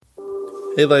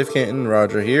Hey Life Canton,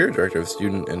 Roger here, Director of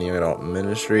Student and Young Adult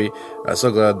Ministry.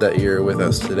 So glad that you're with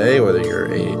us today, whether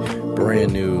you're a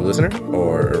brand new listener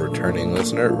or a returning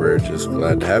listener, we're just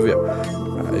glad to have you.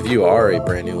 If you are a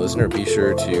brand new listener, be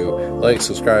sure to like,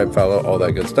 subscribe, follow, all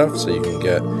that good stuff so you can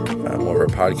get more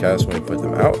of our podcasts when we put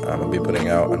them out. I'll be putting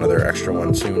out another extra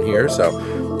one soon here,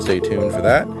 so stay tuned for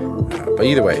that. But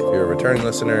either way, if you're a returning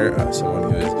listener,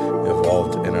 someone who is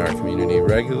involved in our community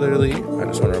regularly, I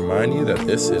just want to remind you that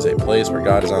this is a place where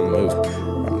God is on the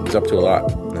move. He's up to a lot.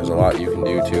 There's a lot you can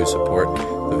do to support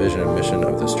the vision and mission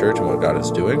of this church and what God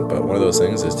is doing, but one of those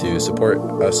things is to support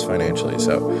us financially.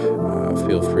 So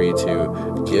feel free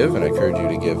to give, and I encourage you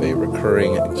to give a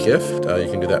recurring gift. You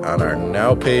can do that on our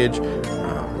Now page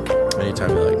anytime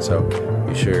you like, so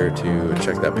be sure to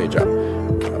check that page out.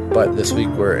 But this week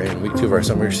we're in week 2 of our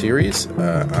summer series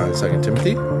on 2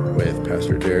 Timothy with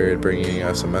Pastor Jared bringing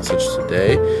us a message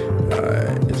today.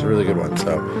 It's a really good one,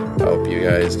 so I hope you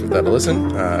guys give that a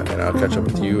listen, and I'll catch up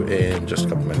with you in just a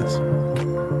couple minutes.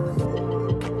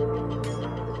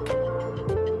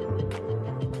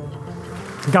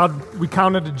 God, we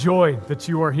count it a joy that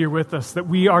you are here with us, that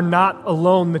we are not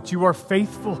alone, that you are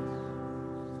faithful.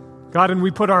 God, and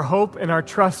we put our hope and our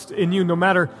trust in you no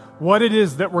matter what it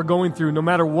is that we're going through, no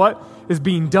matter what is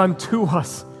being done to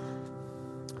us,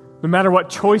 no matter what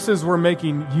choices we're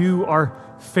making, you are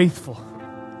faithful.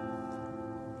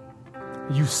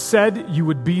 You said you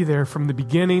would be there from the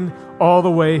beginning all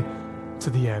the way to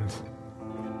the end.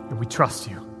 And we trust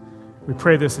you. We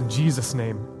pray this in Jesus'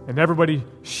 name. And everybody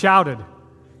shouted,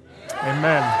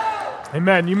 Amen.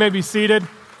 Amen. You may be seated.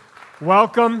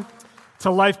 Welcome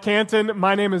to Life Canton.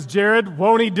 My name is Jared.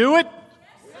 Won't he do it?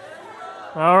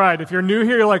 All right. If you're new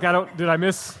here, you're like, did I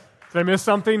miss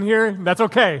something here? That's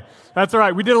okay. That's all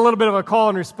right. We did a little bit of a call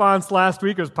and response last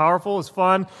week. It was powerful. It was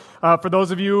fun. For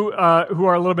those of you who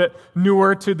are a little bit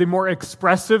newer to the more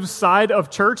expressive side of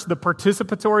church, the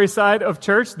participatory side of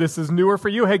church, this is newer for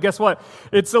you. Hey, guess what?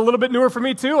 It's a little bit newer for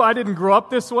me too. I didn't grow up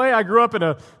this way. I grew up in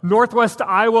a Northwest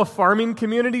Iowa farming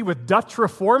community with Dutch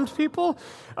Reformed people.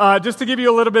 Just to give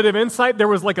you a little bit of insight, there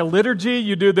was like a liturgy.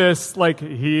 You do this like,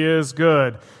 He is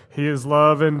good. His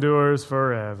love endures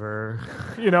forever.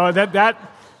 You know,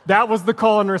 that was the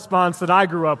call and response that I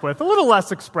grew up with. A little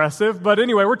less expressive, but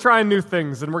anyway, we're trying new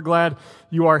things, and we're glad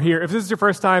you are here. If this is your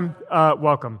first time,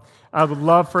 welcome. I would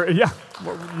love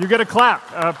you get a clap,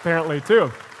 apparently,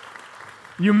 too.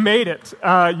 You made it.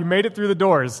 You made it through the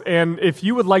doors. And if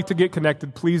you would like to get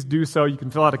connected, please do so. You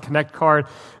can fill out a Connect card,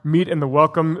 meet in the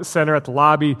Welcome Center at the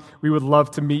lobby. We would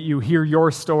love to meet you, hear your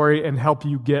story, and help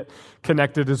you get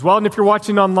connected as well. And if you're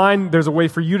watching online, there's a way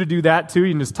for you to do that too.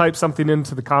 You can just type something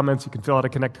into the comments. You can fill out a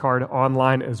Connect card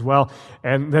online as well.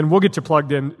 And then we'll get you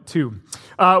plugged in too.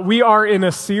 We are in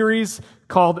a series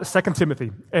called 2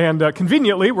 Timothy. And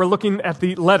conveniently, we're looking at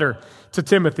the letter to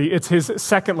Timothy. It's his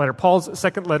second letter, Paul's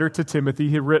second letter to Timothy.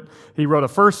 He wrote a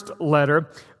first letter,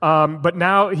 but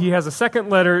now he has a second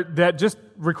letter that just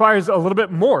requires a little bit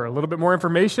more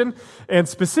information. And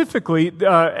specifically,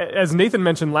 as Nathan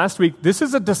mentioned last week, this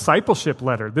is a discipleship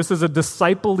letter. This is a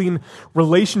discipling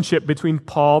relationship between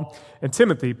Paul and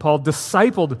Timothy. Paul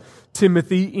discipled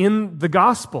Timothy in the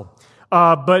gospel.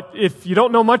 But if you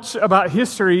don't know much about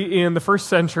history in the first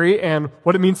century and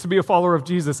what it means to be a follower of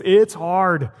Jesus, it's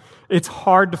hard. It's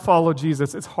hard to follow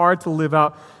Jesus. It's hard to live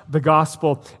out the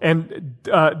gospel. And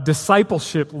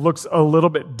discipleship looks a little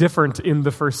bit different in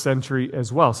the first century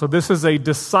as well. So this is a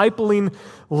discipling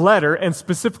letter, and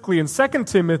specifically in 2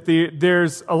 Timothy,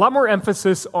 there's a lot more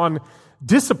emphasis on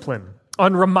discipline,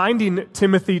 on reminding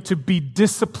Timothy to be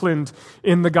disciplined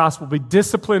in the gospel, be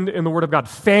disciplined in the Word of God,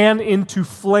 fan into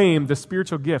flame the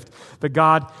spiritual gift that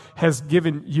God has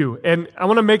given you. And I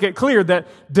want to make it clear that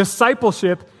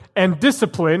discipleship and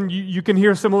discipline, you can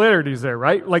hear similarities there,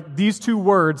 right? Like these two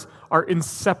words are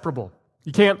inseparable.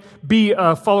 You can't be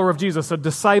a follower of Jesus, a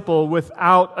disciple,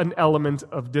 without an element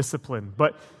of discipline.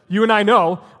 But you and I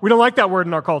know we don't like that word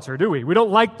in our culture, do we? We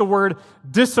don't like the word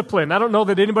discipline. I don't know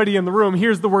that anybody in the room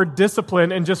hears the word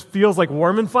discipline and just feels like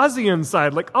warm and fuzzy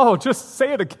inside. Like, oh, just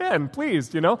say it again,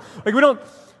 please, you know? Like we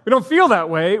don't feel that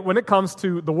way when it comes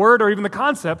to the word or even the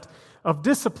concept of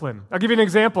discipline. I'll give you an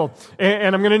example,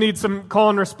 and I'm going to need some call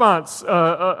and response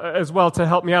as well to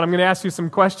help me out. I'm going to ask you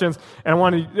some questions, and I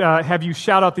want to have you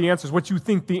shout out the answers, what you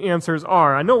think the answers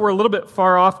are. I know we're a little bit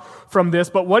far off from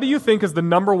this, but what do you think is the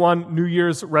number one New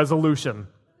Year's resolution?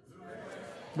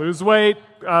 Lose weight,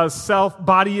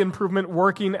 body improvement,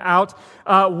 working out.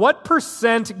 What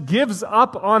 % gives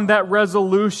up on that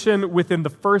resolution within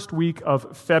the first week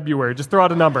of February? Just throw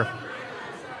out a number.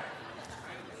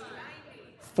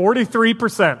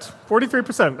 43%.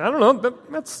 43%. I don't know.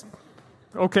 That's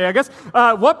Okay, I guess.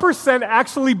 What percent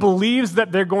actually believes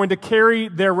that they're going to carry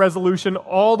their resolution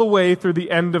all the way through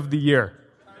the end of the year?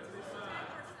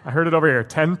 I heard it over here,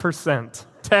 10%.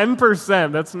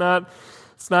 10%,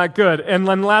 it's not good. And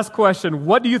then last question,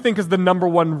 what do you think is the number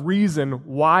one reason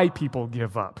why people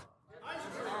give up?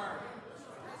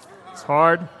 It's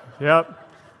hard, yep.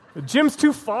 The gym's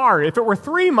too far. If it were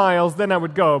 3 miles, then I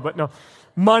would go, but no.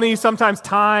 Money, sometimes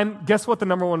time. Guess what the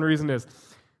number one reason is?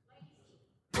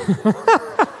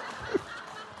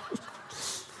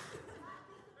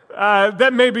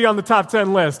 That may be on the top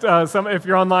 10 list. If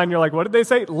you're online, you're like, what did they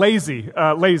say? Lazy.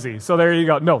 So there you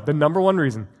go. No, the number one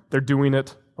reason, they're doing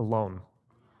it alone.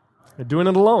 They're doing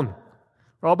it alone.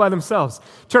 They're all by themselves.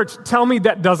 Church, tell me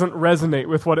that doesn't resonate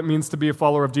with what it means to be a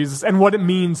follower of Jesus and what it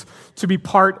means to be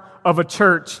part of a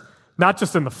church, not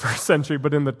just in the first century,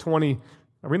 but in the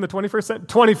are we in the 21st century?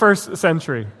 21st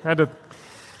century. I had to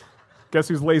guess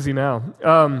who's lazy now.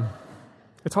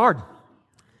 It's hard.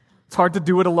 It's hard to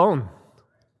do it alone.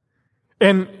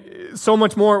 And so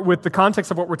much more with the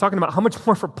context of what we're talking about. How much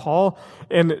more for Paul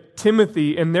and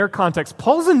Timothy in their context?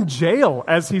 Paul's in jail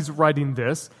as he's writing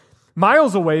this,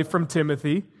 miles away from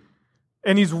Timothy,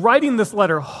 and he's writing this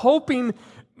letter hoping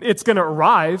it's going to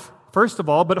arrive, first of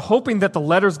all, but hoping that the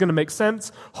letter's going to make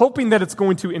sense, hoping that it's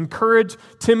going to encourage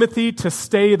Timothy to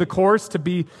stay the course, to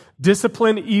be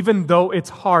disciplined, even though it's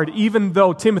hard, even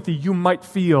though, Timothy, you might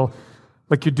feel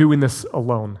like you're doing this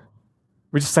alone.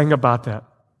 We just sang about that.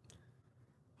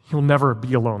 You'll never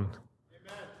be alone.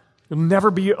 Amen. You'll never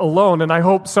be alone, and I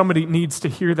hope somebody needs to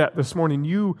hear that this morning.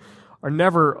 You are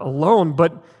never alone,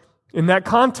 but in that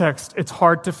context, it's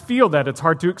hard to feel that. It's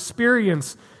hard to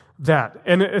experience that,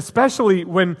 and especially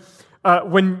when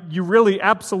you really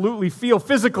absolutely feel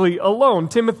physically alone.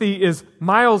 Timothy is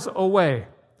miles away.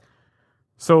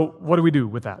 So what do we do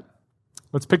with that?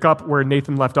 Let's pick up where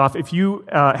Nathan left off. If you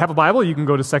have a Bible, you can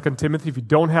go to 2 Timothy. If you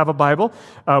don't have a Bible,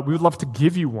 we would love to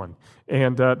give you one,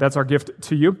 and that's our gift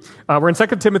to you. We're in 2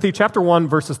 Timothy chapter 1,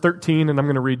 verses 13, and I'm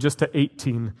going to read just to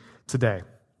 18 today.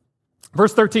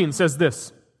 Verse 13 says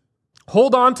this,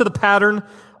 "Hold on to the pattern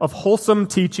of wholesome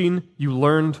teaching you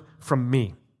learned from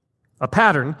me, a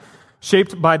pattern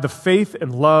shaped by the faith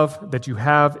and love that you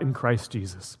have in Christ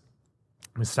Jesus."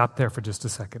 Let me stop there for just a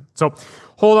second. So,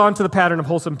 hold on to the pattern of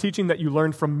wholesome teaching that you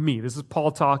learned from me. This is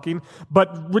Paul talking.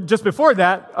 But just before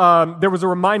that, there was a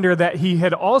reminder that Timothy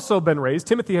had also been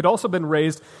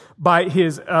raised by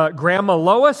his grandma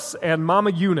Lois and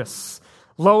Mama Eunice.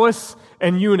 Lois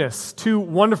and Eunice, two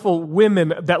wonderful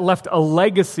women that left a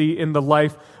legacy in the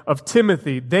life of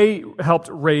Timothy. They helped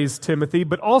raise Timothy,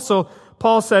 but also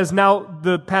Paul says, now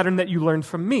the pattern that you learned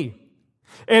from me.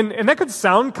 And that could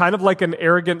sound kind of like an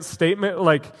arrogant statement,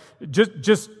 like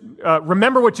just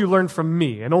remember what you learned from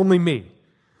me and only me.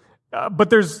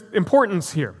 But there's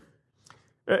importance here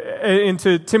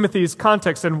into Timothy's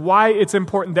context and why it's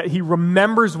important that he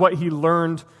remembers what he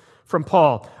learned from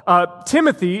Paul.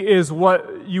 Timothy is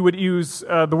what you would use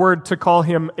the word to call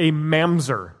him a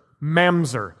mamzer.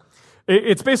 Mamzer.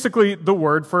 It's basically the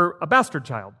word for a bastard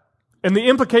child. And the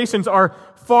implications are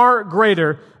far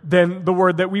greater than the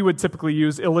word that we would typically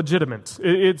use, illegitimate.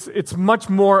 It's much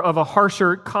more of a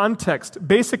harsher context.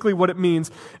 Basically what it means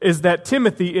is that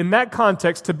Timothy, in that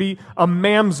context, to be a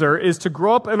mamzer is to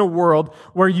grow up in a world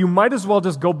where you might as well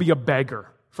just go be a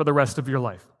beggar for the rest of your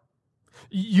life.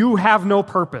 You have no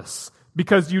purpose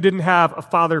because you didn't have a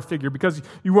father figure, because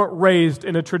you weren't raised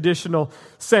in a traditional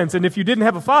sense. And if you didn't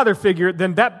have a father figure,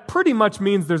 then that pretty much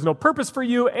means there's no purpose for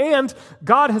you, and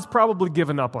God has probably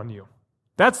given up on you.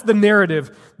 That's the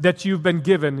narrative that you've been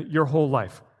given your whole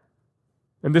life.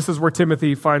 And this is where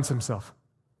Timothy finds himself.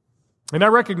 And I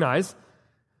recognize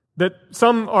that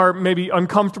some are maybe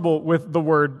uncomfortable with the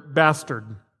word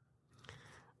bastard.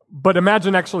 But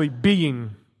imagine actually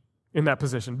being in that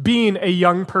position, being a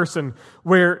young person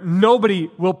where nobody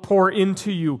will pour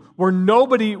into you, where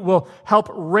nobody will help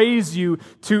raise you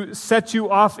to set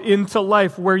you off into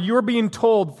life, where you're being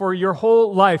told for your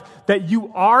whole life that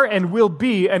you are and will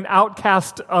be an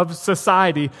outcast of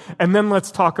society. And then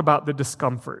let's talk about the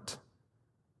discomfort.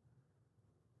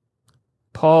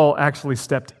 Paul actually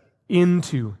stepped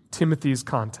into Timothy's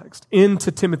context,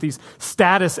 into Timothy's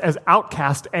status as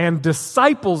outcast, and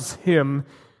disciples him,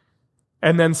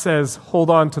 and then says,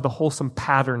 hold on to the wholesome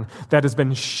pattern that has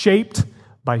been shaped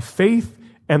by faith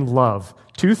and love.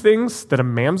 Two things that a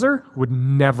mamzer would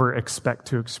never expect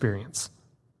to experience.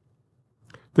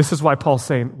 This is why Paul's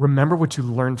saying, remember what you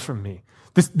learned from me.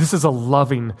 This is a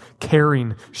loving,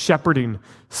 caring, shepherding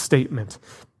statement.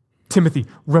 Timothy,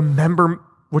 remember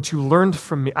what you learned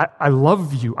from me. I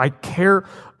love you. I care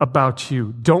about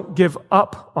you. Don't give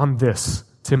up on this,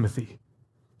 Timothy.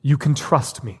 you can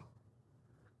trust me.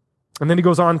 And then he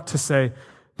goes on to say,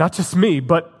 not just me,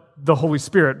 but the Holy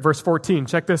Spirit. Verse 14,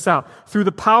 check this out. Through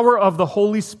the power of the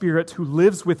Holy Spirit who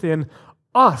lives within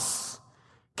us,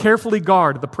 carefully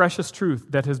guard the precious truth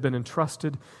that has been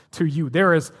entrusted to you.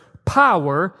 There is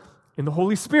power in the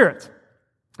Holy Spirit.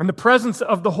 And the presence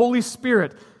of the Holy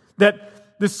Spirit,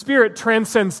 that the Spirit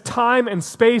transcends time and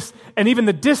space and even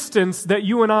the distance that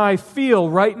you and I feel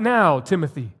right now,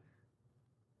 Timothy.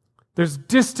 There's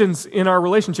distance in our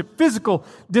relationship, physical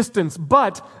distance,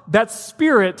 but that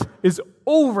Spirit is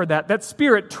over that. That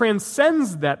Spirit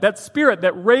transcends that. That Spirit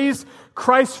that raised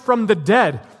Christ from the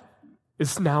dead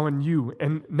is now in you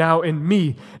and now in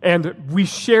me. And we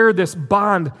share this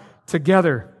bond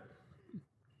together.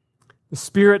 The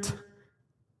Spirit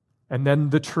and then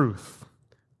the truth.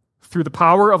 Through the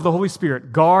power of the Holy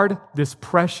Spirit, guard this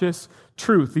precious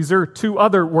truth. These are two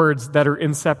other words that are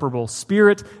inseparable.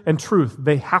 Spirit and truth.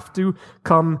 They have to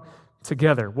come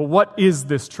together. Well, what is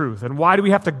this truth? And why do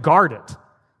we have to guard it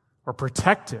or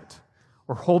protect it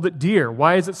or hold it dear?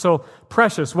 Why is it so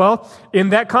precious? Well,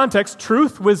 in that context,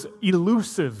 truth was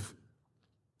elusive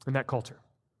in that culture.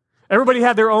 Everybody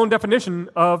had their own definition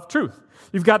of truth.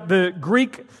 You've got the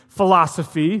Greek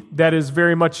philosophy that is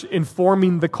very much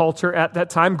informing the culture at that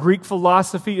time. Greek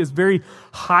philosophy is very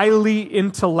highly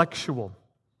intellectual.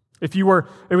 It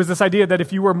was this idea that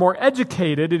if you were more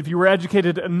educated, if you were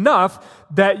educated enough,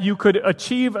 that you could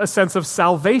achieve a sense of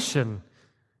salvation,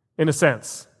 in a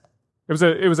sense.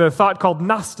 It was a thought called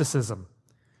Gnosticism.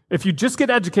 If you just get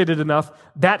educated enough,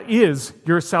 that is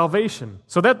your salvation.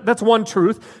 So that's one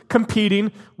truth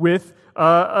competing with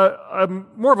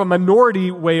more of a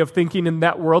minority way of thinking in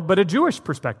that world, but a Jewish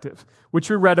perspective, which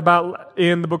we read about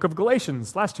in the book of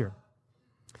Galatians last year.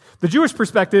 The Jewish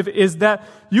perspective is that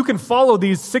you can follow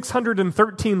these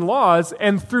 613 laws,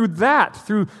 and through that,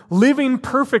 through living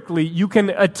perfectly, you can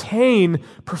attain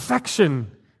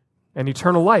perfection and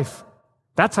eternal life.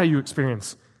 That's how you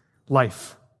experience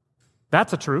life.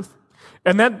 That's a truth.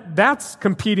 And that's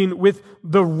competing with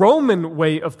the Roman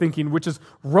way of thinking, which is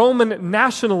Roman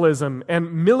nationalism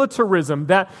and militarism,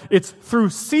 that it's through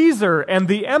Caesar and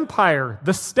the empire,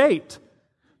 the state.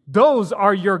 Those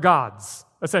are your gods,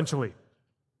 essentially.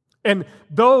 And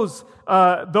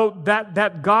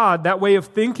that God, that way of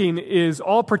thinking is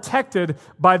all protected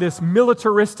by this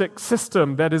militaristic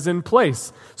system that is in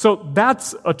place. So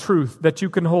that's a truth that you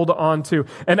can hold on to.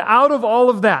 And out of all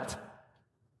of that,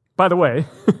 by the way,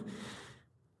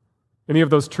 any of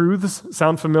those truths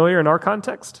sound familiar in our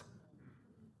context?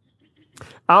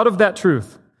 Out of that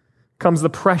truth comes the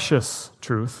precious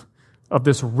truth of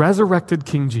this resurrected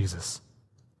King Jesus,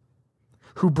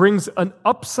 who brings an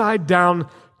upside-down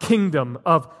kingdom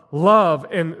of love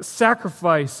and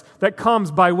sacrifice that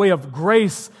comes by way of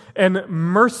grace and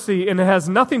mercy, and it has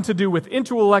nothing to do with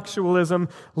intellectualism,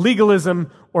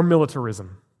 legalism, or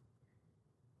militarism.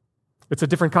 It's a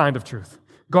different kind of truth.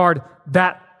 Guard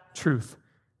that truth,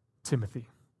 Timothy.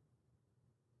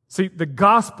 See, the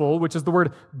gospel, which is the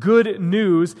word good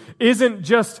news, isn't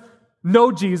just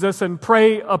know Jesus and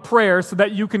pray a prayer so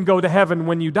that you can go to heaven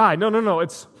when you die. No.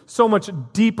 It's so much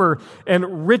deeper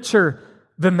and richer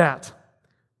than that.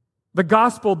 The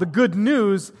gospel, the good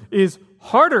news, is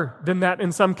harder than that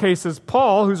in some cases.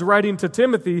 Paul, who's writing to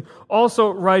Timothy,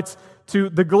 also writes to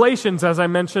the Galatians, as I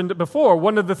mentioned before.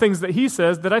 One of the things that he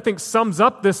says that I think sums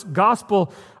up this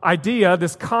gospel idea,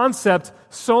 this concept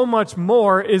so much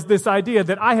more, is this idea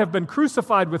that I have been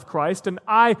crucified with Christ and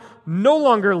I no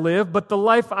longer live, but the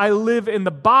life I live in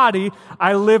the body,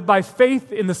 I live by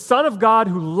faith in the Son of God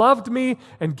who loved me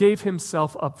and gave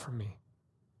himself up for me.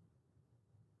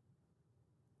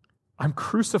 I'm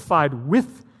crucified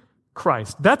with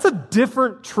Christ. That's a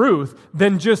different truth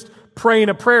than just praying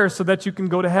a prayer so that you can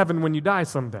go to heaven when you die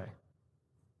someday.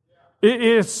 It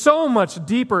is so much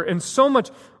deeper and so much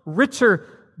richer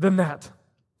than that.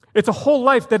 It's a whole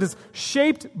life that is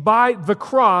shaped by the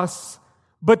cross,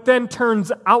 but then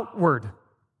turns outward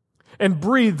and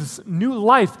breathes new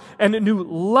life and new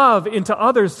love into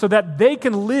others so that they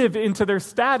can live into their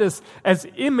status as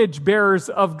image bearers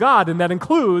of God. And that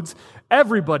includes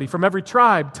everybody from every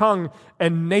tribe, tongue,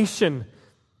 and nation.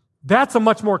 That's a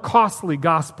much more costly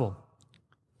gospel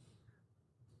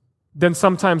than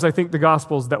sometimes I think the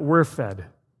gospels that we're fed.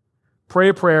 Pray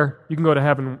a prayer, you can go to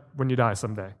heaven when you die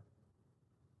someday.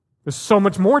 There's so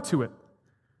much more to it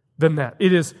than that.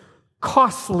 It is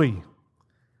costly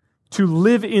to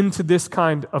live into this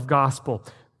kind of gospel.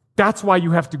 That's why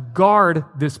you have to guard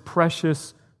this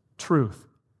precious truth.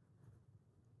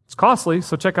 It's costly,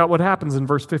 so check out what happens in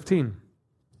verse 15.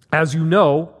 As you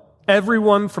know,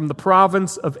 everyone from the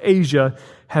province of Asia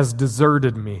has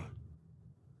deserted me.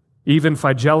 even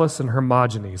Phygellus and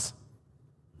Hermogenes.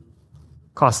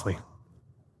 Costly.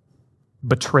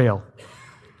 Betrayal.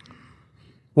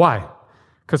 Why?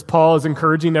 Because Paul is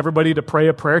encouraging everybody to pray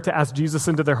a prayer to ask Jesus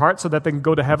into their heart so that they can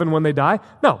go to heaven when they die?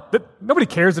 No, nobody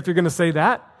cares if you're going to say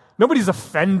that. Nobody's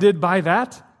offended by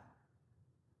that.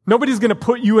 Nobody's going to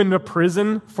put you into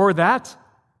prison for that.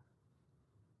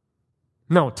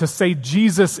 No, to say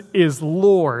Jesus is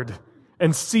Lord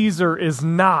and Caesar is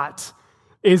not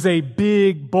is a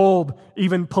big, bold,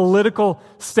 even political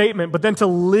statement. But then to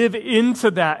live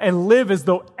into that and live as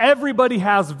though everybody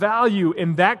has value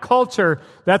in that culture,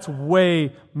 that's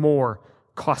way more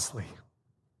costly.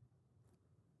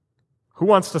 Who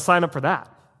wants to sign up for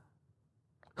that?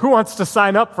 Who wants to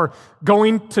sign up for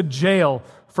going to jail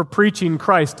for preaching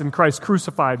Christ and Christ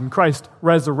crucified and Christ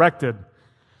resurrected?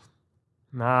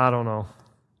 Nah, I don't know.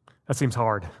 That seems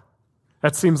hard.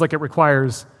 That seems like it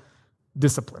requires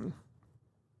discipline.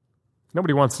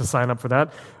 Nobody wants to sign up for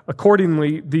that.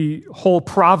 Accordingly, the whole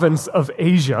province of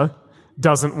Asia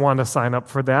doesn't want to sign up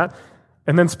for that.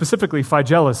 And then specifically,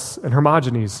 Phygellus and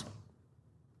Hermogenes,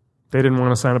 they didn't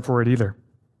want to sign up for it either.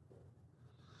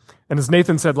 And as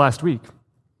Nathan said last week,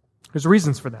 there's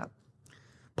reasons for that.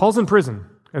 Paul's in prison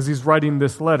as he's writing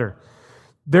this letter.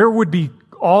 There would be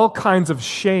all kinds of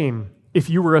shame if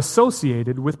you were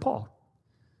associated with Paul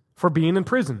for being in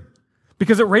prison,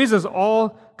 because it raises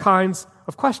all kinds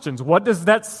of questions. What does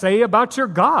that say about your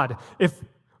God? If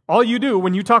all you do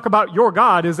when you talk about your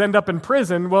God is end up in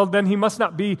prison, well, then he must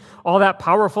not be all that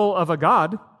powerful of a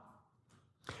God.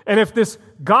 And if this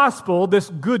gospel, this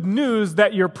good news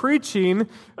that you're preaching,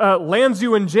 lands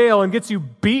you in jail and gets you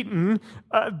beaten,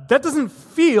 that doesn't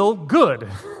feel good.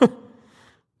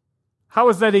 How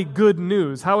is that a good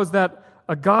news? How is that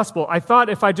a gospel? I thought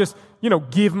if I just,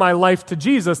 give my life to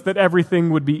Jesus, that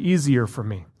everything would be easier for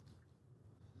me.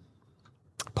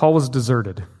 Paul was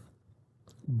deserted,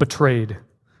 betrayed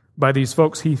by these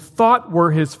folks he thought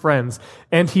were his friends,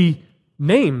 and he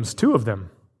names two of them,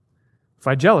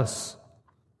 Phygellus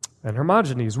and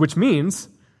Hermogenes, which means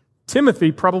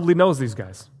Timothy probably knows these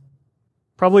guys,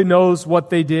 probably knows what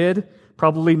they did,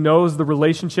 probably knows the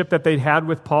relationship that they'd had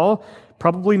with Paul,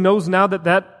 probably knows now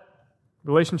that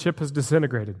relationship has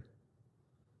disintegrated.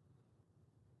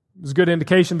 It was a good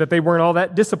indication that they weren't all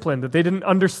that disciplined, that they didn't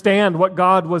understand what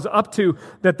God was up to,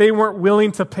 that they weren't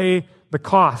willing to pay the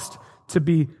cost to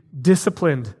be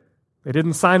disciplined. They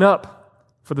didn't sign up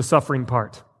for the suffering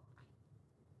part.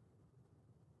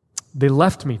 They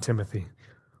left me, Timothy,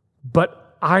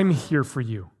 but I'm here for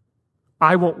you.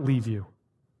 I won't leave you.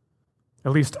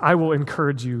 At least I will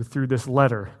encourage you through this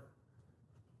letter.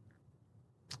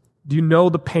 Do you know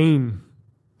the pain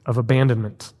of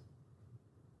abandonment,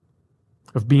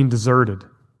 of being deserted,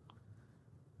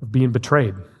 of being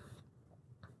betrayed?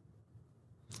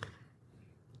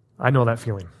 I know that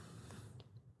feeling.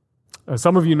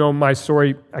 Some of you know my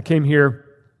story. I came here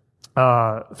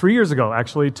 3 years ago,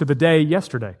 actually, to the day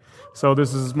yesterday. So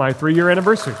this is my 3-year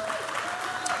anniversary.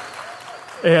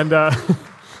 And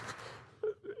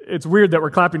it's weird that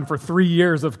we're clapping for 3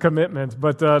 years of commitment,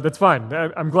 but that's fine.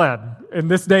 I'm glad. In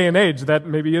this day and age, that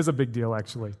maybe is a big deal,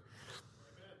 actually.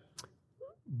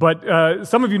 But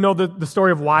some of you know the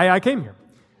story of why I came here.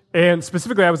 And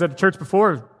specifically, I was at a church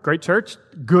before, great church,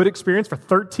 good experience for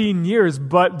 13 years,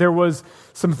 but there was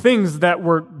some things that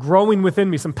were growing within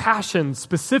me, some passion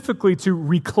specifically to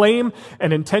reclaim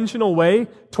an intentional way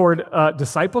toward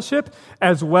discipleship,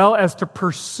 as well as to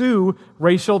pursue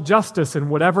racial justice in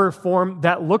whatever form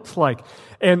that looked like.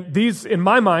 And these, in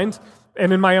my mind,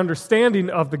 and in my understanding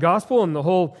of the gospel and the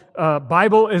whole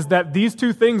Bible, is that these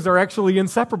two things are actually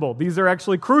inseparable. These are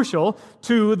actually crucial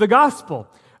to the gospel.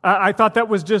 I thought that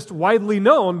was just widely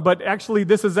known, but actually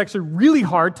this is actually really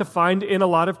hard to find in a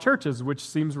lot of churches, which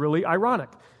seems really ironic.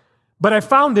 But I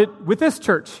found it with this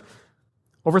church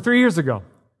over 3 years ago.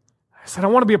 I said, I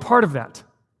want to be a part of that.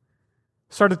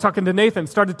 Started talking to Nathan,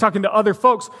 started talking to other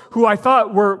folks who I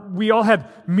thought we all had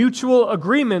mutual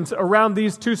agreements around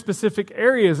these two specific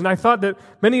areas. And I thought that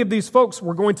many of these folks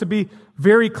were going to be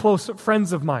very close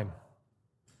friends of mine.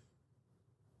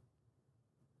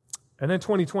 And then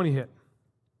 2020 hit.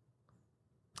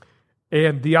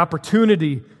 And the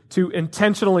opportunity to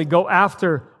intentionally go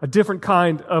after a different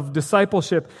kind of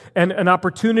discipleship and an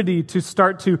opportunity to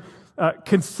start to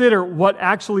consider what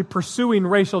actually pursuing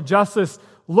racial justice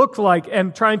looked like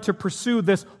and trying to pursue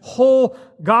this whole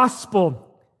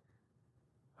gospel.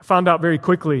 I found out very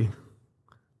quickly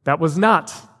that was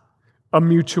not a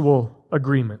mutual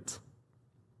agreement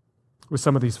with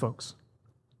some of these folks.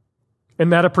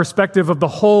 And that a perspective of the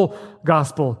whole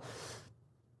gospel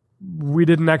we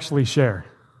didn't actually share.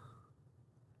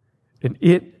 And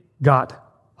it got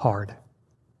hard.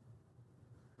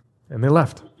 And they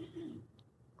left.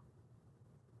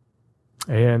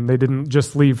 And they didn't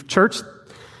just leave church,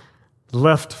 they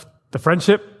left the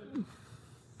friendship,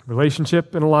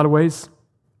 relationship in a lot of ways.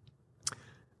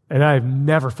 And I've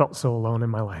never felt so alone in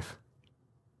my life.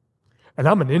 And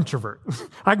I'm an introvert.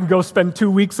 I can go spend 2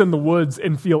 weeks in the woods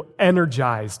and feel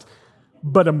energized.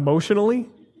 But emotionally, I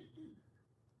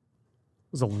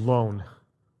was alone.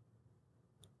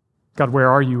 God, where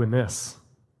are you in this?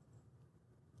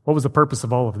 What was the purpose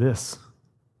of all of this?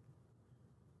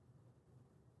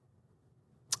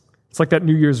 It's like that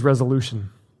New Year's resolution.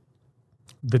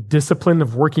 The discipline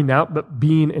of working out, but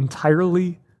being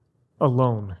entirely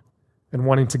alone and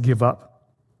wanting to give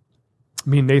up.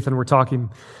 Me and Nathan were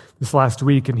talking this last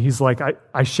week, and he's like,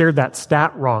 I shared that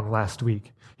stat wrong last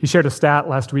week. He shared a stat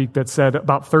last week that said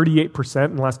about 38%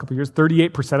 in the last couple of years,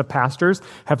 38% of pastors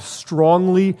have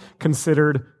strongly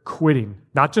considered quitting.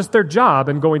 Not just their job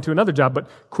and going to another job, but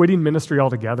quitting ministry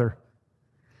altogether.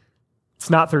 It's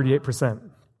not 38%.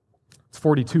 It's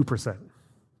 42%.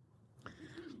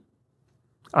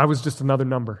 I was just another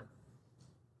number.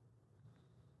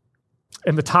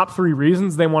 And the top 3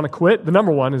 reasons they want to quit, the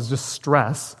number one is just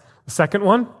stress. The second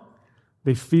one,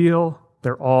 they feel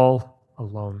they're all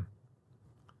alone.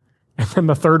 And then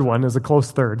the third one is a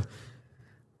close third,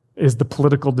 is the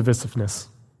political divisiveness.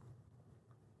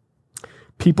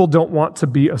 People don't want to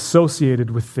be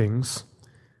associated with things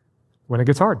when it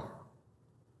gets hard,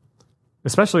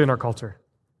 especially in our culture.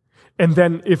 And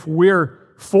then if we're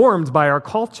formed by our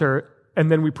culture and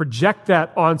then we project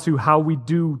that onto how we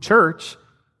do church,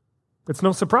 it's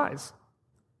no surprise.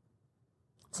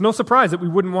 It's no surprise that we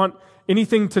wouldn't want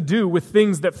anything to do with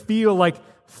things that feel like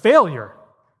failure,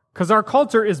 because our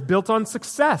culture is built on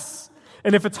success.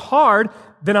 And if it's hard,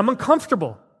 then I'm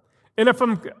uncomfortable. And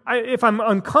if I'm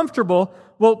uncomfortable,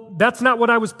 well, that's not what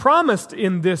I was promised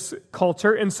in this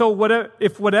culture. And so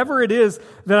if whatever it is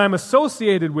that I'm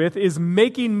associated with is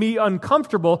making me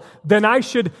uncomfortable, then I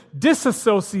should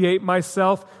disassociate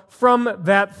myself from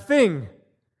that thing.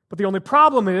 But the only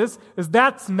problem is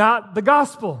that's not the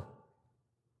gospel.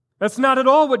 That's not at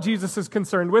all what Jesus is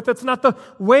concerned with. That's not the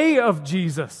way of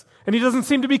Jesus. And he doesn't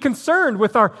seem to be concerned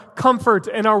with our comfort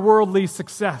and our worldly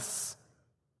success.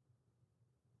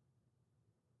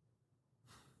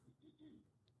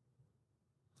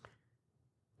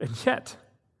 And yet,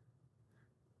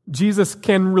 Jesus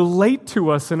can relate to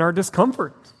us in our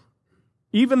discomfort,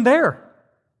 even there.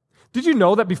 Did you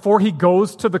know that before he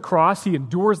goes to the cross, he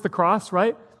endures the cross,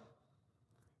 right?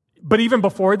 But even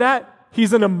before that,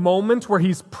 he's in a moment where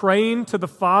he's praying to the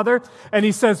Father, and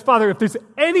he says, Father, if there's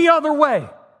any other way,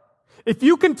 if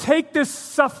you can take this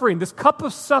suffering, this cup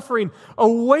of suffering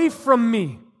away from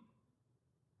me,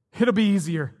 it'll be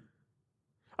easier.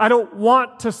 I don't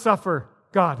want to suffer,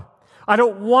 God. I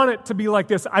don't want it to be like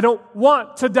this. I don't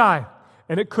want to die.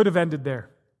 And it could have ended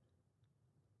there.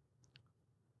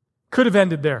 Could have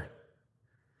ended there.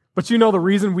 But you know the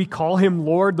reason we call him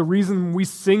Lord, the reason we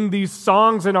sing these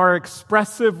songs in our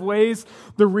expressive ways,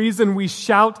 the reason we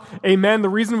shout amen, the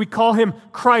reason we call him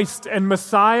Christ and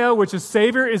Messiah, which is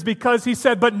Savior, is because he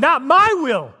said, but not my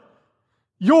will,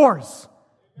 yours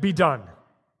be done.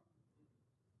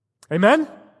 Amen?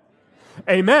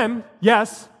 Amen,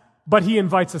 yes, but he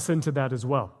invites us into that as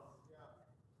well.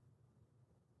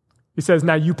 He says,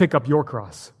 now you pick up your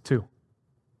cross too.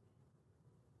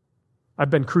 I've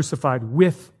been crucified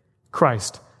with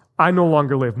Christ. I no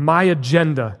longer live. My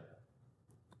agenda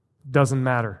doesn't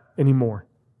matter anymore.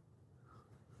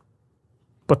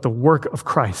 But the work of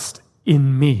Christ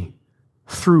in me,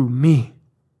 through me.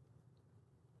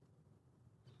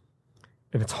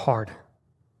 And it's hard.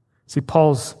 See,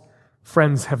 Paul's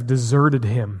friends have deserted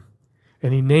him.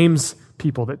 And he names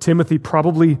people that Timothy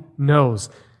probably knows.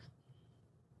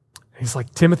 He's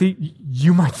like, Timothy,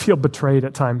 you might feel betrayed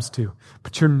at times too,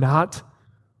 but you're not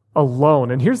alone.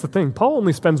 And here's the thing, Paul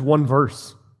only spends one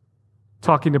verse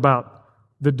talking about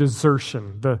the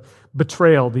desertion, the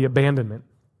betrayal, the abandonment.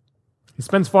 He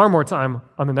spends far more time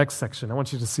on the next section. I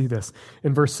want you to see this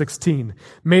in verse 16.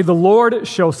 May the Lord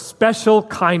show special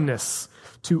kindness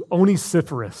to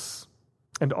Onesiphorus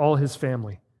and all his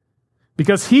family,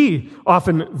 because he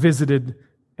often visited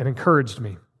and encouraged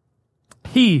me.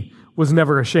 He was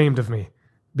never ashamed of me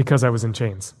because I was in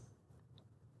chains.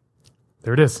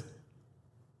 There it is.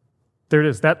 There it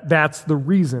is. That's the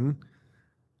reason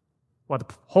why the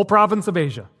whole province of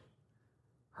Asia,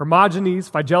 Hermogenes,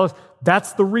 Phygellus,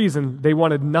 that's the reason they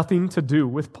wanted nothing to do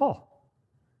with Paul.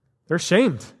 They're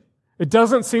ashamed. It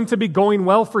doesn't seem to be going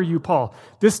well for you, Paul.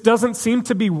 This doesn't seem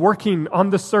to be working on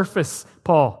the surface,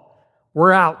 Paul.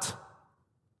 We're out.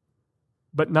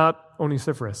 But not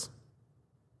Onesiphorus.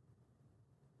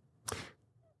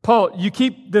 Paul, you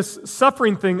keep this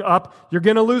suffering thing up, you're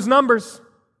going to lose numbers.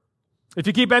 If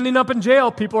you keep ending up in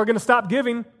jail, people are going to stop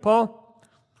giving, Paul.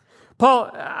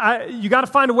 Paul, you got to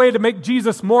find a way to make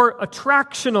Jesus more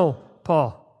attractional,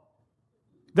 Paul.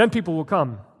 Then people will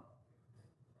come.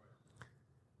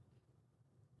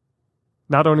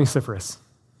 Not Onesiphorus.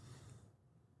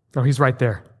 No, he's right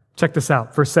there. Check this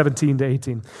out, verse 17 to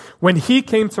 18. When he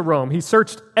came to Rome, he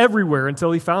searched everywhere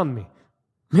until he found me.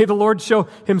 May the Lord show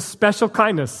him special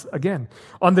kindness, again,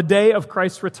 on the day of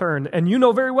Christ's return. And you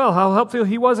know very well how helpful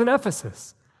he was in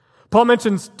Ephesus. Paul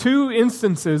mentions 2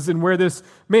 instances in where this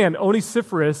man,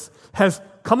 Onesiphorus, has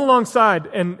come alongside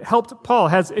and helped Paul,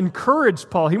 has encouraged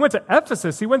Paul. He went to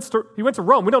Ephesus. He went to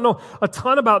Rome. We don't know a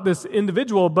ton about this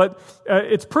individual, but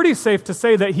it's pretty safe to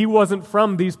say that he wasn't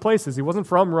from these places. He wasn't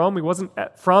from Rome. He wasn't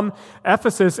from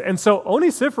Ephesus. And so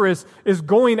Onesiphorus is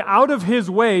going out of his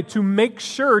way to make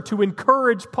sure to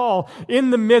encourage Paul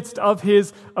in the midst of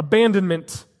his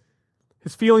abandonment,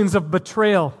 his feelings of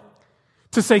betrayal.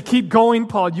 To say, keep going,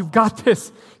 Paul, you've got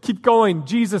this. Keep going.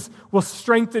 Jesus will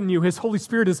strengthen you. His Holy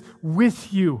Spirit is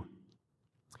with you.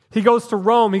 He goes to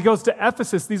Rome. He goes to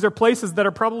Ephesus. These are places that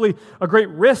are probably a great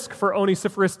risk for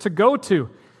Onesiphorus to go to.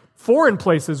 Foreign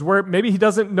places where maybe he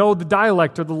doesn't know the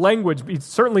dialect or the language. He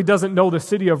certainly doesn't know the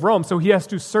city of Rome, so he has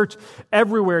to search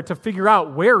everywhere to figure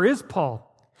out, where is Paul?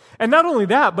 And not only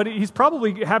that, but he's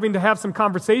probably having to have some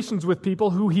conversations with people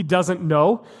who he doesn't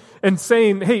know and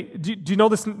saying, hey, do you know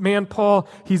this man, Paul?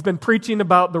 He's been preaching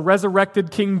about the resurrected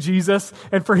King Jesus,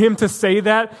 and for him to say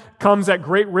that comes at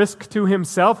great risk to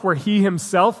himself, where he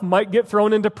himself might get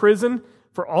thrown into prison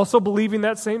for also believing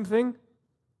that same thing.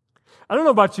 I don't know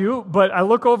about you, but I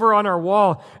look over on our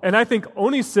wall, and I think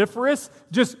Onesiphorus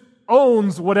just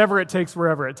owns whatever it takes,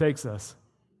 wherever it takes us.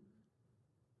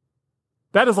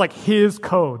 That is like his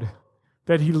code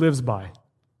that he lives by.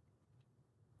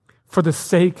 For the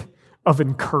sake of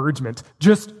encouragement,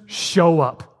 just show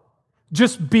up.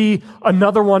 Just be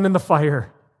another one in the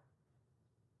fire.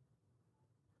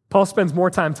 Paul spends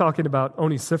more time talking about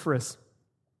Onesiphorus.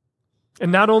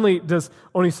 And not only does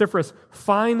Onesiphorus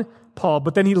find Paul,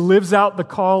 but then he lives out the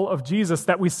call of Jesus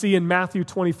that we see in Matthew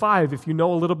 25, if you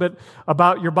know a little bit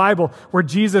about your Bible, where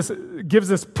Jesus gives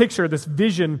this picture, this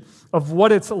vision of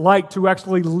what it's like to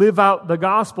actually live out the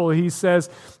gospel. He says,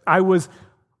 I was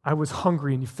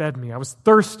hungry and you fed me. I was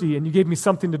thirsty and you gave me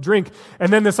something to drink.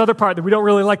 And then this other part that we don't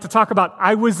really like to talk about,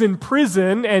 I was in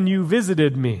prison and you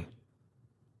visited me.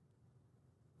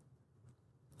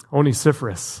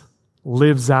 Onesiphorus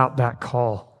lives out that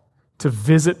call to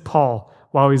visit Paul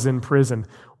while he's in prison.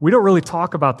 We don't really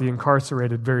talk about the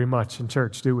incarcerated very much in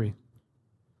church, do we?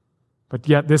 But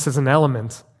yet this is an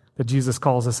element that Jesus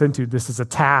calls us into. This is a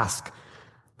task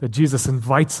that Jesus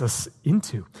invites us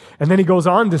into. And then he goes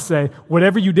on to say,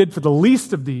 whatever you did for the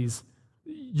least of these,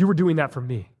 you were doing that for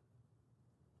me.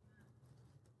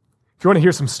 If you want to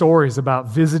hear some stories about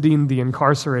visiting the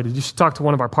incarcerated, you should talk to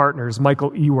one of our partners,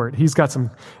 Michael Ewert. He's got some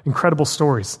incredible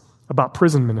stories about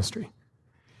prison ministry.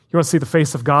 You want to see the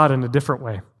face of God in a different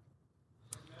way.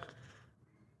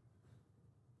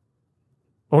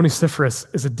 Onesiphorus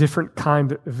is a different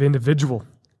kind of individual.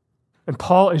 And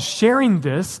Paul is sharing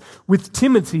this with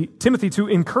Timothy to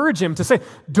encourage him to say,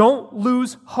 don't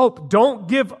lose hope. Don't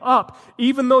give up.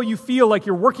 Even though you feel like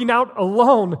you're working out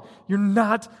alone, you're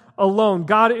not alone.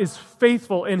 God is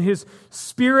faithful, and his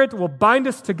Spirit will bind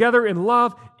us together in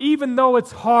love, even though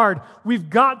it's hard. We've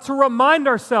got to remind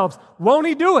ourselves, won't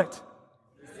he do it?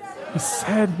 He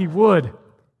said he would,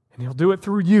 and he'll do it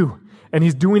through you, and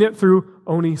he's doing it through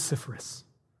Onesiphorus.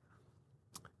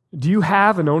 Do you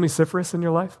have an Onesiphorus in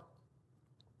your life?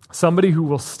 Somebody who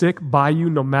will stick by you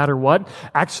no matter what.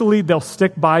 Actually, they'll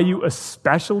stick by you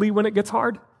especially when it gets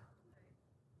hard.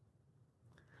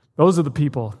 Those are the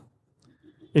people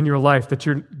in your life that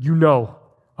you know,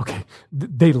 okay,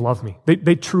 they love me.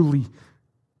 They truly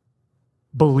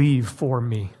believe for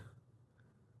me.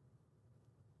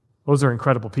 Those are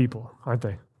incredible people, aren't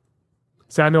they?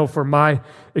 See, I know from my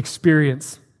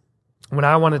experience, when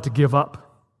I wanted to give up,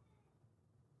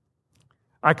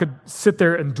 I could sit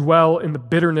there and dwell in the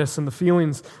bitterness and the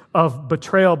feelings of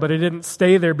betrayal, but it didn't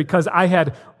stay there because I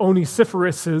had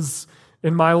Onesiphorus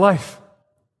in my life.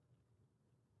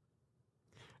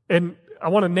 And I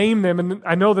want to name them, and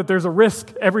I know that there's a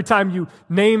risk every time you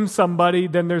name somebody,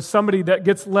 then there's somebody that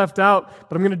gets left out,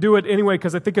 but I'm going to do it anyway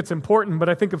because I think it's important. But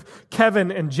I think of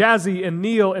Kevin and Jazzy and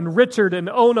Neil and Richard and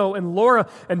Ono and Laura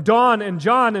and Dawn and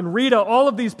John and Rita, all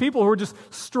of these people who are just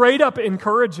straight up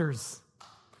encouragers.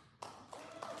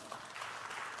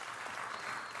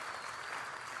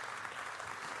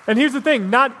 And here's the thing,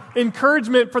 not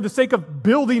encouragement for the sake of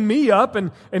building me up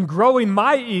and growing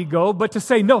my ego, but to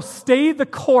say, no, stay the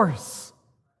course.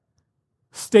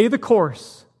 Stay the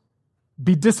course.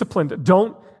 Be disciplined.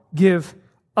 Don't give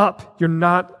up. You're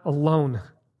not alone.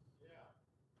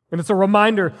 And it's a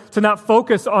reminder to not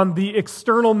focus on the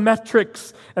external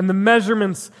metrics and the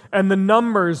measurements and the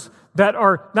numbers that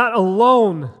are not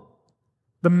alone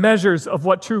the measures of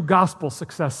what true gospel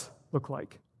success look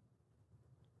like.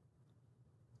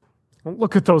 Don't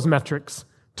look at those metrics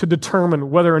to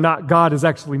determine whether or not God is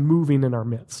actually moving in our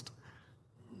midst.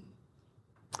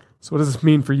 So what does this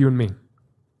mean for you and me?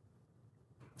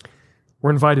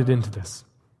 We're invited into this.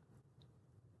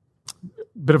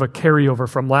 Bit of a carryover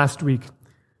from last week.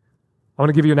 I want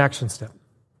to give you an action step.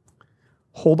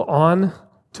 Hold on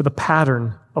to the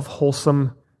pattern of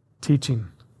wholesome teaching.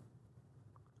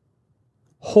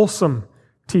 Wholesome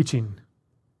teaching.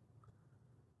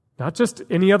 Not just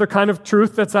any other kind of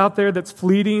truth that's out there that's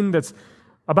fleeting, that's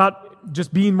about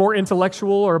just being more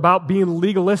intellectual or about being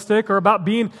legalistic or about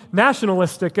being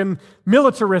nationalistic and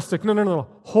militaristic. No.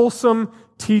 Wholesome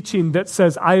teaching that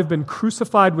says, I have been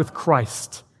crucified with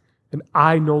Christ and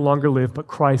I no longer live, but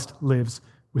Christ lives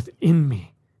within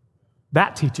me.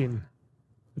 That teaching,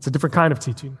 it's a different kind of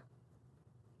teaching.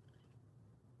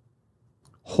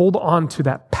 Hold on to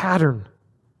that pattern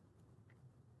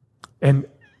and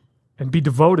be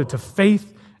devoted to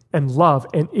faith and love,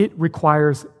 and it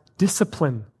requires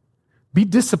discipline. Be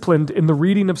disciplined in the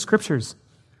reading of scriptures,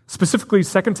 specifically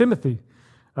 2 Timothy.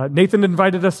 Nathan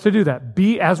invited us to do that.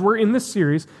 As we're in this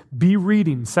series, be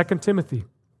reading 2 Timothy.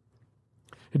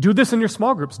 Do this in your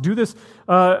small groups. Do this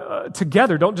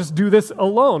together. Don't just do this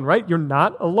alone, right? You're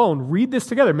not alone. Read this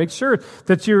together. Make sure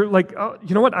that you're like, oh,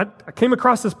 you know what? I came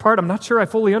across this part. I'm not sure I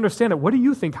fully understand it. What do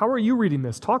you think? How are you reading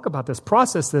this? Talk about this.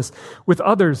 Process this with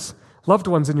others, loved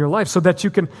ones in your life, so that you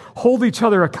can hold each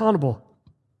other accountable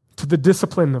to the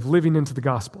discipline of living into the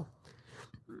gospel.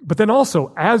 But then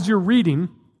also, as you're reading,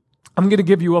 I'm going to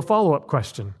give you a follow-up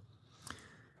question.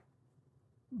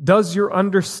 Does your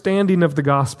understanding of the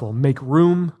gospel make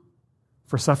room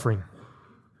for suffering?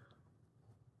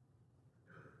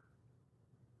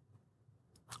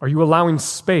 Are you allowing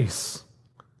space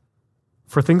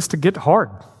for things to get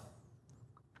hard?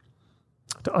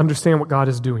 To understand what God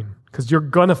is doing? Because you're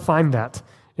going to find that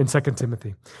in 2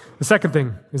 Timothy. The second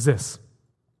thing is this.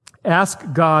 Ask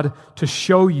God to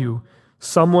show you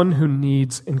someone who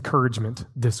needs encouragement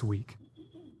this week.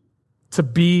 To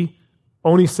be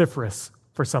Onesiphorus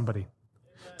for somebody.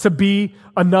 To be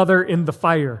another in the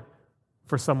fire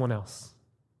for someone else.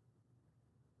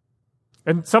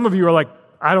 And some of you are like,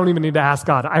 I don't even need to ask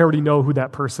God. I already know who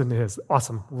that person is.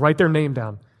 Awesome. Write their name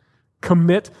down.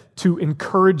 Commit to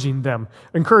encouraging them.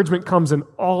 Encouragement comes in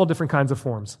all different kinds of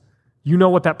forms. You know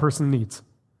what that person needs.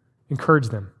 Encourage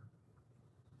them.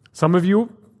 Some of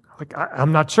you, like,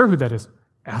 I'm not sure who that is.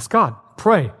 Ask God.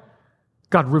 Pray.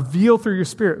 God, reveal through your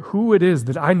Spirit who it is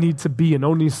that I need to be an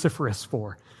Onesiphorus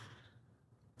for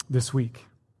this week.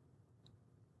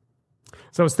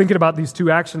 So I was thinking about these two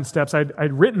action steps.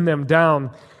 I'd written them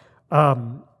down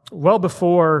well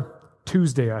before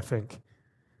Tuesday, I think.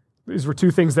 These were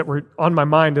two things that were on my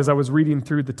mind as I was reading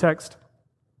through the text.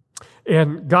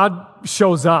 And God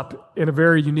shows up in a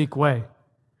very unique way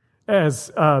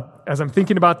as I'm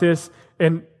thinking about this,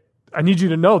 and I need you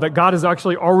to know that God is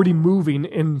actually already moving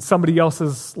in somebody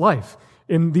else's life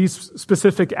in these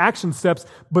specific action steps,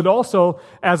 but also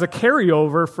as a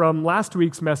carryover from last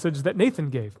week's message that Nathan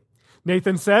gave.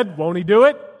 Nathan said, won't he do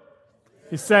it?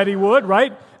 He said he would,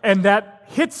 right? And that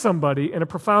hit somebody in a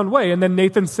profound way. And then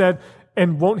Nathan said,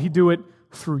 and won't he do it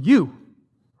through you,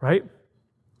 right?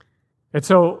 And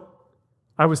so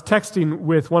I was texting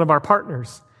with one of our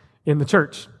partners in the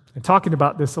church and talking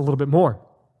about this a little bit more.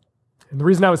 And the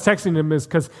reason I was texting him is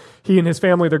because he and his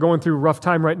family, they're going through a rough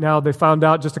time right now. They found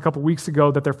out just a couple weeks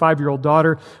ago that their 5-year-old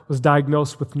daughter was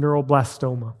diagnosed with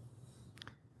neuroblastoma.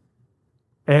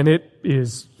 And it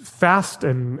is fast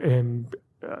and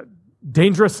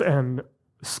dangerous and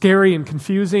scary and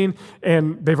confusing,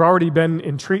 and they've already been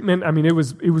in treatment. I mean, it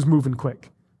was moving quick.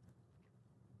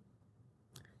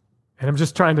 And I'm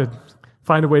just trying to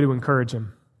find a way to encourage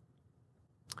him.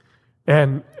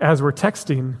 And as we're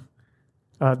texting,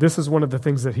 this is one of the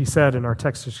things that he said in our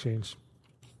text exchange.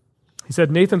 He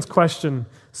said, Nathan's question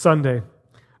Sunday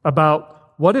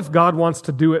about what if God wants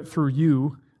to do it through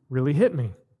you really hit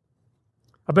me.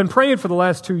 I've been praying for the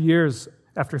last 2 years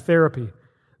after therapy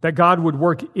that God would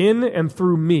work in and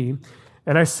through me,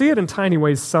 and I see it in tiny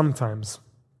ways sometimes.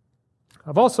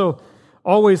 I've also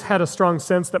always had a strong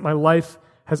sense that my life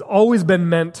has always been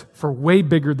meant for way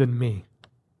bigger than me.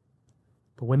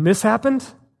 But when this happened,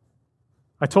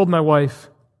 I told my wife,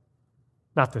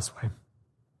 not this way.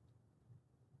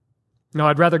 No,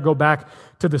 I'd rather go back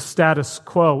to the status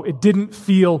quo. It didn't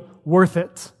feel worth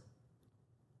it.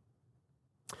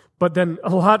 But then a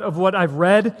lot of what I've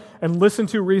read and listened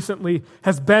to recently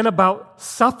has been about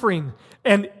suffering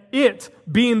and it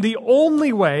being the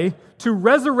only way to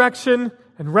resurrection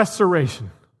and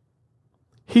restoration.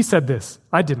 He said this.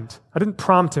 I didn't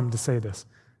prompt him to say this.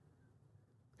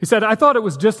 He said, I thought it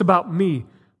was just about me,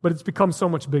 but it's become so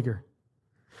much bigger.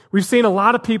 We've seen a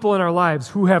lot of people in our lives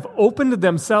who have opened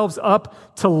themselves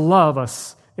up to love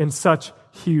us in such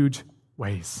huge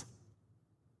ways.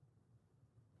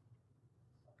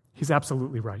 He's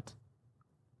absolutely right.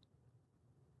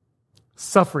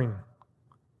 Suffering,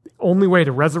 the only way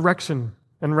to resurrection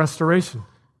and restoration.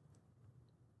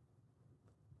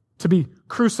 To be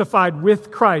crucified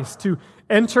with Christ, to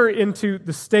enter into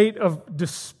the state of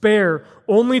despair,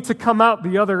 only to come out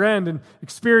the other end and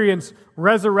experience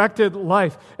resurrected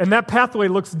life. And that pathway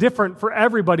looks different for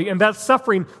everybody, and that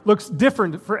suffering looks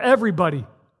different for everybody.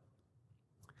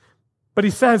 But he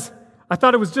says, I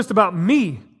thought it was just about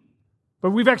me.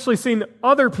 But we've actually seen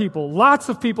other people, lots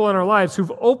of people in our lives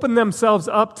who've opened themselves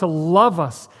up to love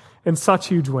us in such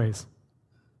huge ways.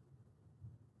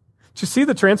 Did you see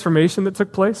the transformation that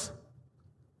took place?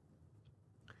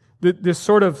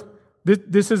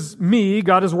 This is me,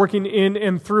 God is working in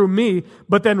and through me,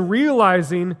 but then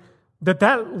realizing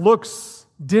that looks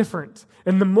different.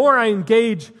 And the more I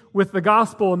engage with the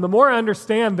gospel and the more I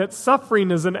understand that suffering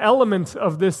is an element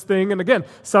of this thing, and again,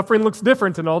 suffering looks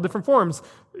different in all different forms,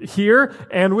 here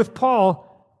and with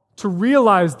Paul, to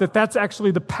realize that that's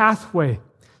actually the pathway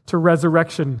to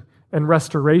resurrection and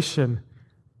restoration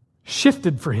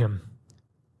shifted for him.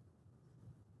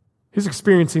 He's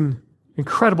experiencing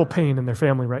incredible pain in their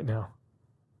family right now.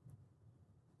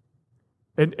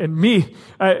 And me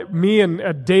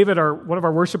and David, one of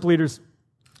our worship leaders,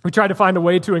 we tried to find a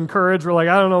way to encourage. We're like,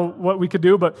 I don't know what we could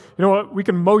do, but you know what? We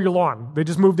can mow your lawn. They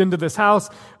just moved into this house,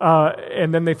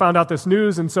 and then they found out this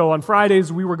news, and so on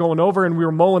Fridays we were going over and we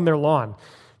were mowing their lawn.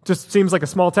 Just seems like a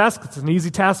small task. It's an easy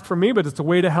task for me, but it's a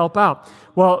way to help out.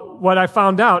 Well, what I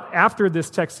found out after this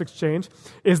text exchange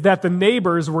is that the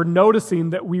neighbors were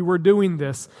noticing that we were doing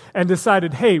this and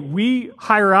decided, hey, we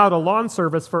hire out a lawn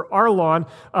service for our lawn.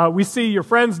 We see your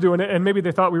friends doing it, and maybe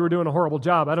they thought we were doing a horrible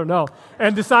job. I don't know.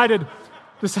 And decided,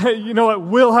 you know what,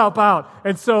 we'll help out.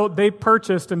 And so they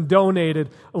purchased and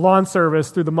donated a lawn service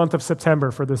through the month of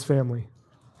September for this family.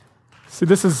 See,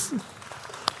 this is...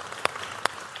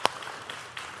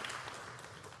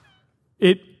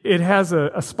 It has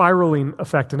a spiraling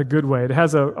effect in a good way. It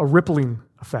has a rippling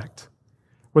effect.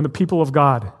 When the people of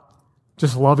God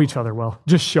just love each other well,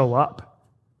 just show up.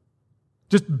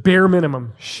 Just bare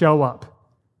minimum, show up.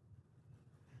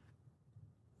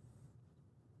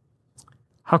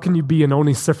 How can you be an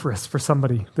Onesiphorus for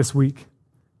somebody this week?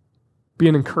 Be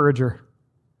an encourager.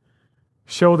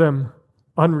 Show them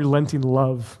unrelenting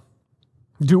love.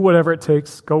 Do whatever it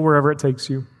takes. Go wherever it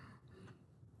takes you.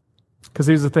 Because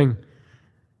here's the thing.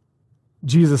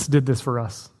 Jesus did this for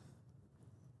us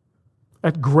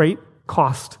at great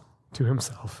cost to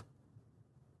himself.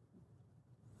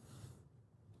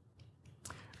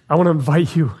 I want to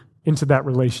invite you into that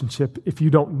relationship if you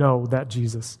don't know that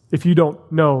Jesus, if you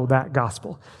don't know that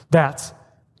gospel. That's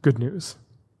good news.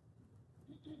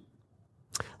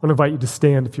 I want to invite you to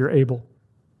stand if you're able.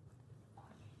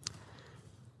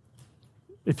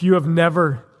 If you have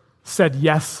never said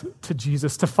yes to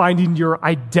Jesus, to finding your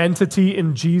identity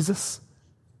in Jesus,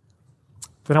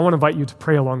 then I want to invite you to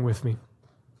pray along with me.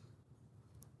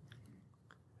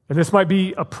 And this might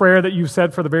be a prayer that you've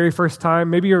said for the very first time.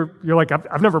 Maybe you're like,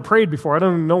 I've never prayed before. I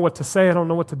don't even know what to say. I don't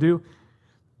know what to do.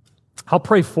 I'll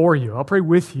pray for you. I'll pray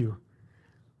with you.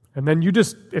 And then you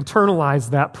just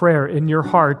internalize that prayer in your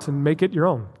heart and make it your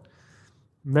own.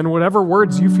 And then whatever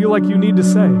words you feel like you need to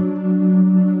say,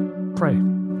 pray.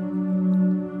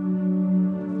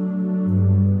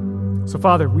 So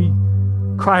Father, we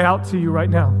cry out to you right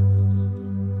now.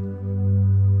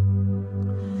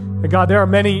 And God, there are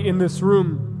many in this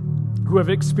room who have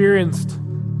experienced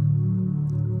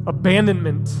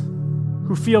abandonment,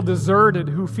 who feel deserted,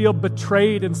 who feel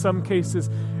betrayed in some cases,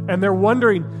 and they're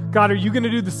wondering, God, are you going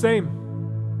to do the same?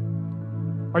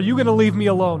 Are you going to leave me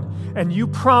alone? And you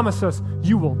promise us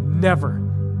you will never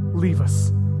leave us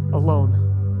alone.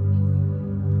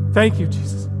 Thank you,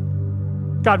 Jesus.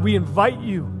 God, we invite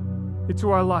you into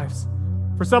our lives.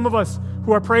 For some of us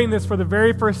who are praying this for the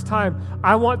very first time,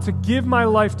 I want to give my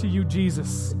life to you,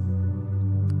 Jesus,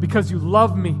 because you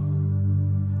love me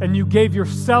and you gave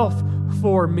yourself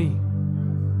for me.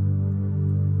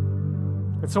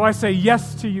 And so I say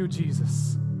yes to you,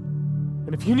 Jesus. And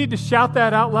And if you need to shout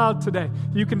that out loud today,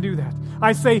 you can do that.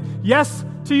 I say yes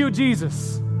to you,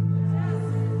 Jesus.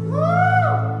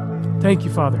 Thank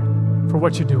you, Father, for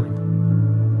what you're doing.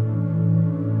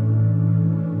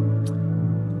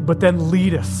 But then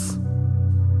lead us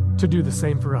to do the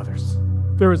same for others.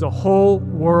 There is a whole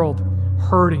world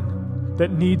hurting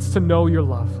that needs to know your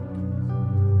love,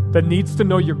 that needs to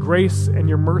know your grace and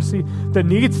your mercy, that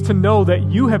needs to know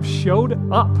that you have showed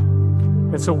up,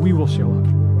 and so we will show up.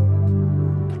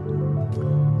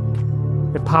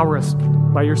 Empower us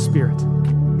by your Spirit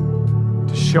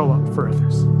to show up for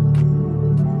others.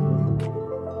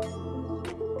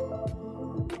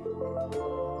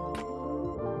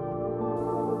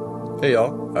 Hey,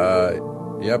 y'all.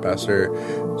 Pastor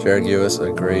Jared gave us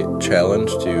a great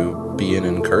challenge to be an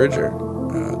encourager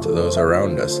to those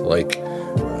around us, like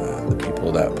the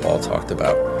people that Paul talked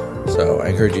about. So I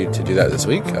encourage you to do that this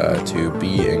week, to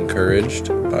be encouraged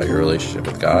by your relationship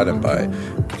with God and by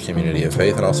the community of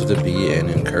faith, and also to be an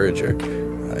encourager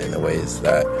in the ways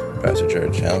that Pastor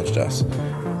Jared challenged us.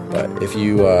 But if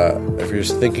you're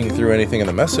just thinking through anything in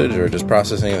the message or just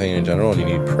processing anything in general and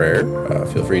you need prayer,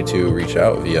 feel free to reach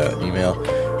out via email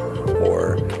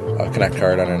or a Connect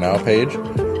card on our Now page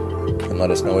and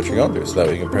let us know what you're going through so that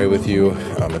we can pray with you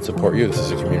and support you. This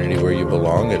is a community where you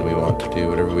belong, and we want to do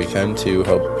whatever we can to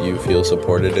help you feel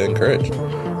supported and encouraged.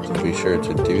 So be sure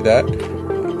to do that.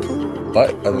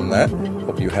 But other than that,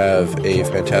 hope you have a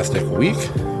fantastic week.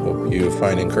 Hope you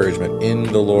find encouragement in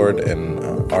the Lord and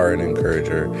are an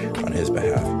encourager on His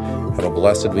behalf. Have a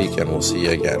blessed week, and we'll see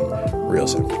you again real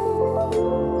soon.